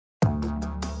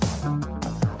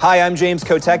Hi, I'm James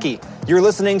Kotecki. You're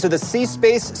listening to the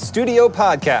C-Space Studio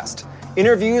Podcast.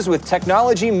 Interviews with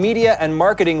technology, media, and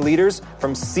marketing leaders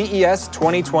from CES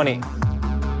 2020.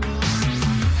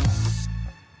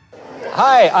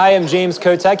 Hi, I am James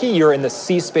Kotecki. You're in the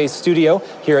C-Space Studio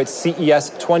here at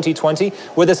CES 2020.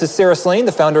 With us is Sarah Slane,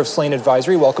 the founder of Slane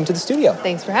Advisory. Welcome to the studio.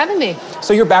 Thanks for having me.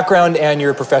 So your background and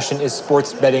your profession is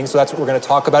sports betting, so that's what we're going to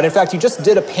talk about. In fact, you just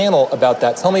did a panel about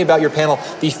that. Tell me about your panel,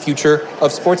 The Future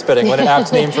of Sports Betting. What an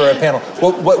apt name for a panel.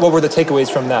 What were the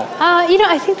takeaways from that?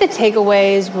 I think the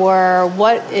takeaways were,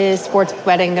 what is sports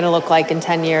betting going to look like in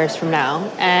 10 years from now?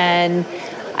 And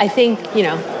I think,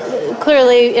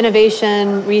 clearly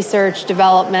innovation, research,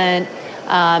 development,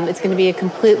 it's going to be a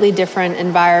completely different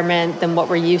environment than what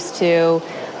we're used to.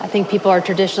 I think people are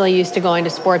traditionally used to going to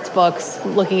sports books,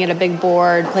 looking at a big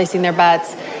board, placing their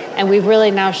bets, and we've really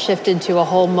now shifted to a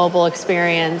whole mobile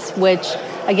experience, which,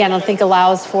 again, I think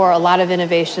allows for a lot of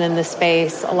innovation in this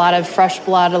space, a lot of fresh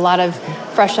blood, a lot of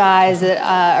fresh eyes that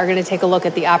are going to take a look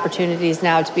at the opportunities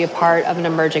now to be a part of an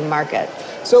emerging market.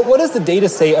 So what does the data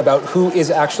say about who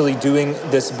is actually doing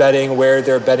this betting, where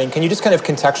they're betting? Can you just kind of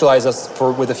contextualize us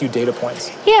with a few data points?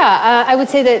 Yeah, I would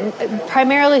say that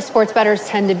primarily sports bettors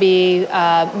tend to be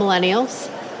millennials.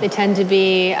 They tend to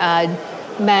be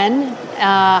men,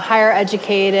 higher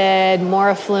educated, more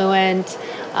affluent.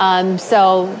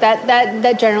 So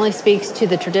that generally speaks to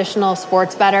the traditional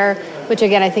sports bettor, which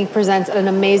again I think presents an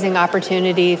amazing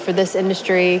opportunity for this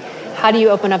industry. How do you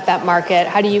open up that market?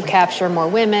 How do you capture more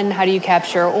women? How do you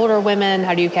capture older women?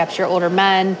 How do you capture older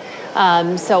men?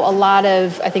 So a lot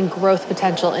of, I think, growth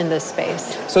potential in this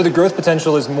space. So the growth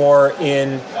potential is more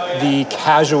in the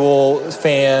casual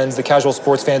fans, the casual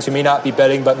sports fans who may not be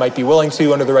betting but might be willing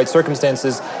to under the right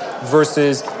circumstances,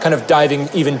 versus kind of diving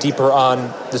even deeper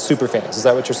on the super fans. Is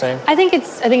that what you're saying? I think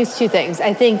it's two things.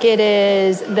 I think it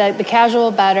is the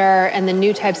casual bettor and the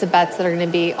new types of bets that are going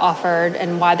to be offered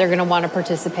and why they're going to want to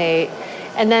participate.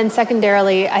 And then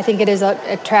secondarily, I think it is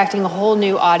attracting a whole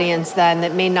new audience then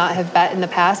that may not have bet in the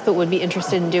past but would be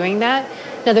interested in doing that.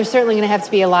 Now, there's certainly going to have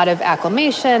to be a lot of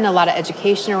acclimation, a lot of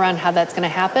education around how that's going to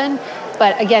happen.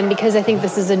 But again, because I think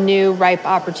this is a new ripe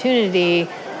opportunity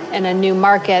and a new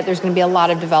market, there's going to be a lot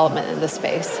of development in this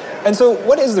space. And so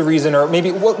what is the reason, or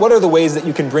maybe what are the ways that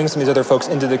you can bring some of these other folks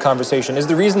into the conversation? Is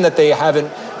the reason that they haven't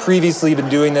previously been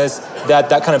doing this, that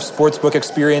kind of sportsbook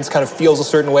experience kind of feels a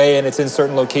certain way and it's in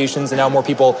certain locations and now more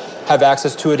people have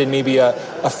access to it in maybe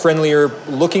a friendlier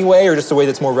looking way, or just a way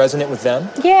that's more resonant with them?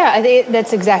 Yeah, I think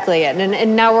that's exactly it.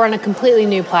 And now we're on a completely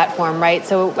new platform, right?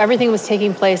 So everything was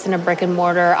taking place in a brick and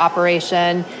mortar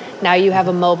operation. Now you have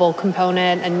a mobile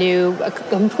component, a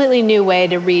completely new way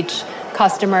to reach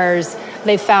customers.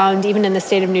 They found, even in the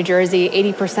state of New Jersey,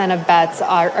 80% of bets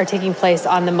are taking place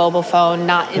on the mobile phone,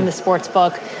 not in the sports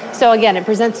book. So again, it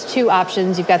presents two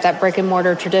options. You've got that brick and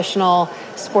mortar traditional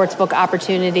sportsbook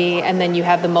opportunity, and then you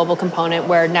have the mobile component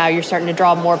where now you're starting to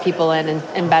draw more people in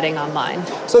and betting online.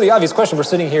 So the obvious question, we're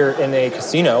sitting here in a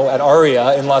casino at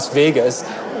Aria in Las Vegas.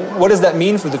 What does that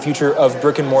mean for the future of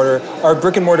brick and mortar? Are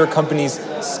brick and mortar companies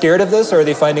scared of this, or are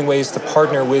they finding ways to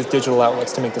partner with digital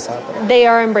outlets to make this happen? They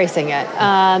are embracing it.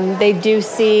 They do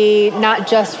see, not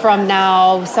just from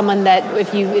now, someone that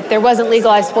if there wasn't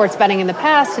legalized sports betting in the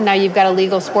past and now you've got a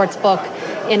legal sports book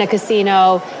in a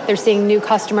casino, they're seeing new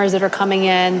customers that are coming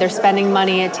in, they're spending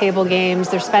money at table games,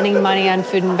 they're spending money on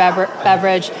food and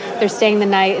beverage, they're staying the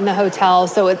night in the hotel,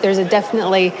 so there's a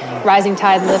definitely rising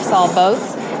tide lifts all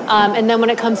boats. And then when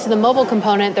it comes to the mobile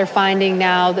component, they're finding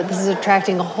now that this is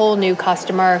attracting a whole new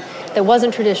customer that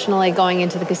wasn't traditionally going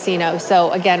into the casino.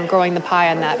 So again, growing the pie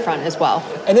on that front as well.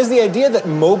 And is the idea that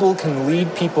mobile can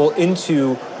lead people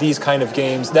into these kind of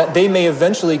games, that they may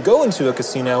eventually go into a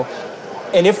casino?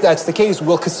 And if that's the case,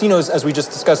 will casinos, as we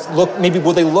just discussed, will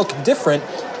they look different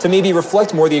to maybe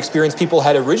reflect more the experience people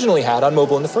had originally had on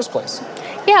mobile in the first place?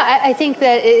 Yeah, I think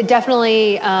that it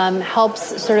definitely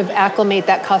helps sort of acclimate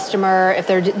that customer. If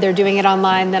they're doing it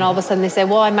online, then all of a sudden they say,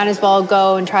 well, I might as well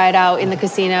go and try it out in the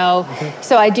casino. Mm-hmm.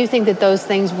 So I do think that those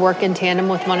things work in tandem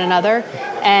with one another.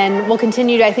 And we'll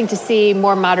continue, I think, to see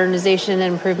more modernization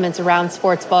and improvements around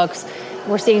sports books.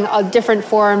 We're seeing different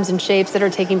forms and shapes that are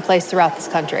taking place throughout this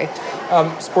country.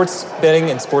 Sports betting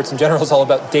and sports in general is all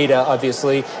about data,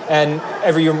 obviously. And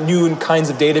every new kinds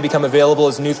of data become available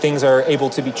as new things are able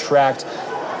to be tracked.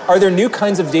 Are there new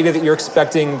kinds of data that you're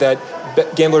expecting that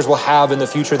gamblers will have in the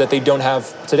future that they don't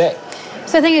have today?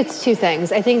 So I think it's two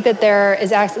things. I think that there's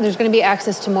going to be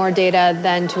access to more data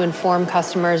than to inform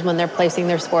customers when they're placing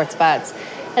their sports bets.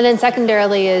 And then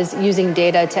secondarily is using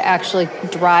data to actually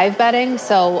drive betting.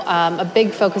 So a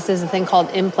big focus is a thing called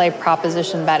in-play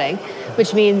proposition betting,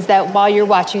 which means that while you're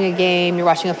watching a game, you're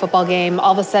watching a football game,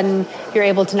 all of a sudden you're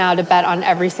able to now to bet on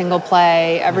every single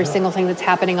play, every single thing that's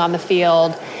happening on the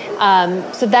field.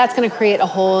 So that's going to create a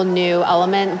whole new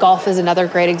element. Golf is another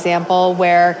great example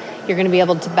where you're going to be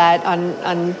able to bet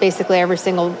on basically every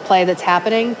single play that's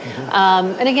happening.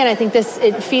 And again, I think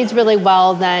it feeds really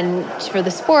well then for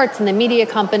the sports and the media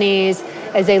companies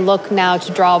as they look now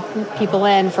to draw people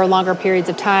in for longer periods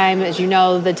of time. As you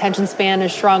know, the attention span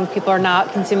has shrunk. People are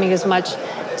not consuming as much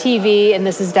TV, and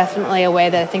this is definitely a way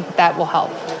that I think that will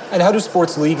help. And how do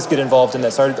sports leagues get involved in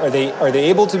this? Are they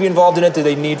able to be involved in it? Do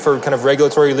they need, for kind of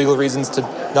regulatory, legal reasons, to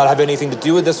not have anything to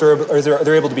do with this, or are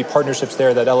there able to be partnerships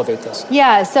there that elevate this?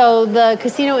 Yeah, so the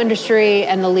casino industry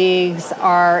and the leagues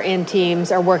and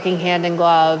teams are working hand in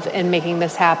glove in making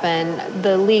this happen.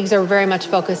 The leagues are very much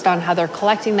focused on how they're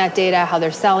collecting that data, how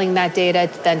they're selling that data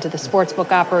then to the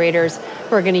sportsbook operators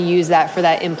who are going to use that for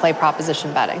that in-play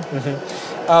proposition betting.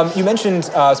 You mentioned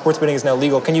sports betting is now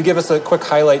legal. Can you give us a quick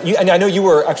highlight? And I know you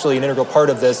were actually an integral part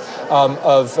of this,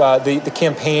 of the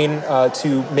campaign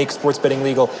to make sports betting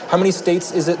legal. How many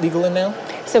states is it legal in now?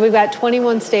 So we've got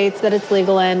 21 states that it's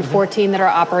legal in, 14 that are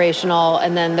operational,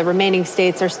 and then the remaining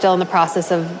states are still in the process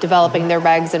of developing their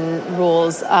regs and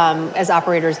rules as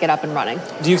operators get up and running.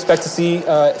 Do you expect to see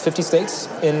 50 states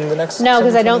in the next? No,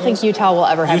 because I don't think Utah will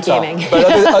ever have gaming. But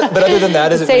other than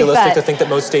that, is it realistic to think that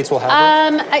most states will have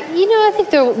it? I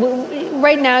think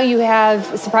right now you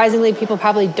have, surprisingly, people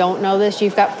probably don't know this,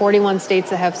 you've got 41 states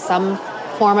that have some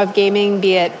form of gaming,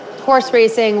 be it horse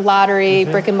racing, lottery,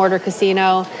 brick and mortar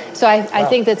casino. So I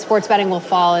think that sports betting will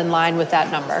fall in line with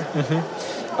that number.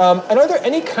 And are there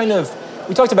any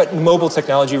we talked about mobile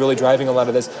technology really driving a lot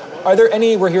of this. Are there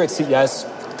we're here at CES,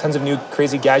 tons of new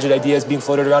crazy gadget ideas being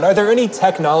floated around. Are there any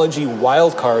technology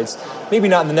wildcards, maybe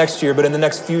not in the next year, but in the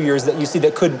next few years that you see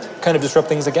that could kind of disrupt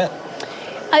things again?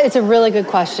 It's a really good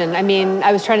question. I mean,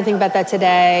 I was trying to think about that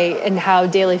today and how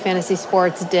daily fantasy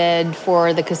sports did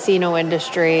for the casino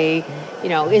industry. You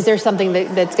know, is there something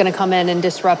that's going to come in and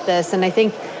disrupt this? And I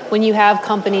think when you have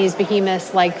companies,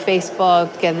 behemoths like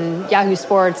Facebook and Yahoo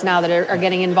Sports now that are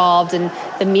getting involved, and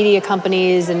the media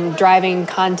companies and driving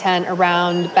content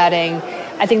around betting,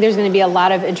 I think there's going to be a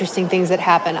lot of interesting things that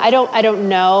happen. I don't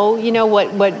know,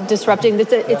 what disrupting.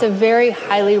 It's a very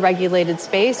highly regulated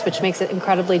space, which makes it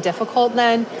incredibly difficult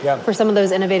then for some of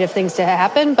those innovative things to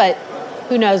happen. But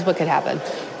who knows what could happen?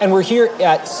 And we're here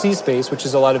at C-Space, which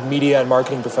is a lot of media and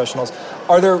marketing professionals.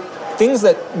 Are there things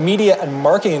that media and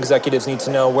marketing executives need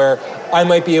to know where I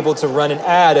might be able to run an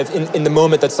ad in the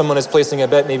moment that someone is placing a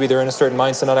bet? Maybe they're in a certain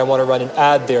mindset and I want to run an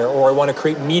ad there, or I want to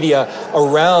create media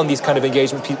around these kind of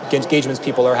engagements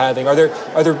people are having.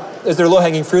 Is there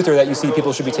low-hanging fruit there that you see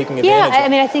people should be taking advantage of? Yeah, I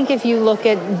mean, I think if you look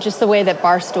at just the way that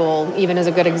Barstool even is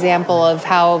a good example of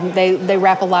how they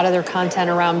wrap a lot of their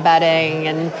content around betting,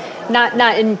 and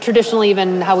not in traditionally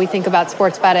even how we think about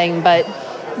sports betting, but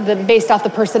based off the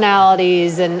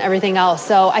personalities and everything else.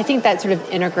 So I think that sort of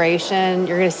integration,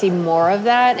 you're going to see more of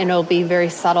that, and it'll be very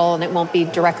subtle, and it won't be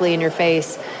directly in your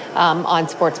face on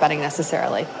sports betting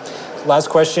necessarily. Last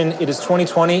question. It is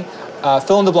 2020.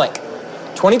 Fill in the blank.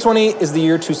 2020 is the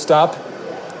year to stop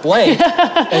blank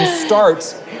and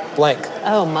start blank.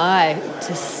 Oh my,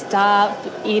 to stop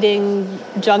eating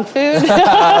junk food?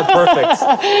 Perfect.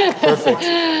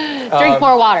 Drink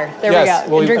more water. There we go.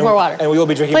 Well, drink more water. And we will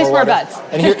be drinking more water. Place more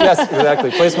bets. And here, yes,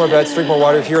 exactly. Place more bets, drink more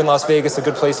water. Here in Las Vegas, a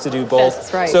good place to do both.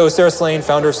 That's right. So Sarah Slane,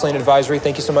 founder of Slane Advisory,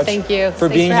 thank you so much for being here.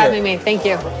 Thanks for having me. Thank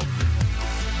you.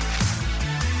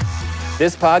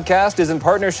 This podcast is in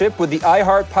partnership with the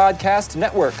iHeart Podcast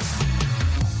Network.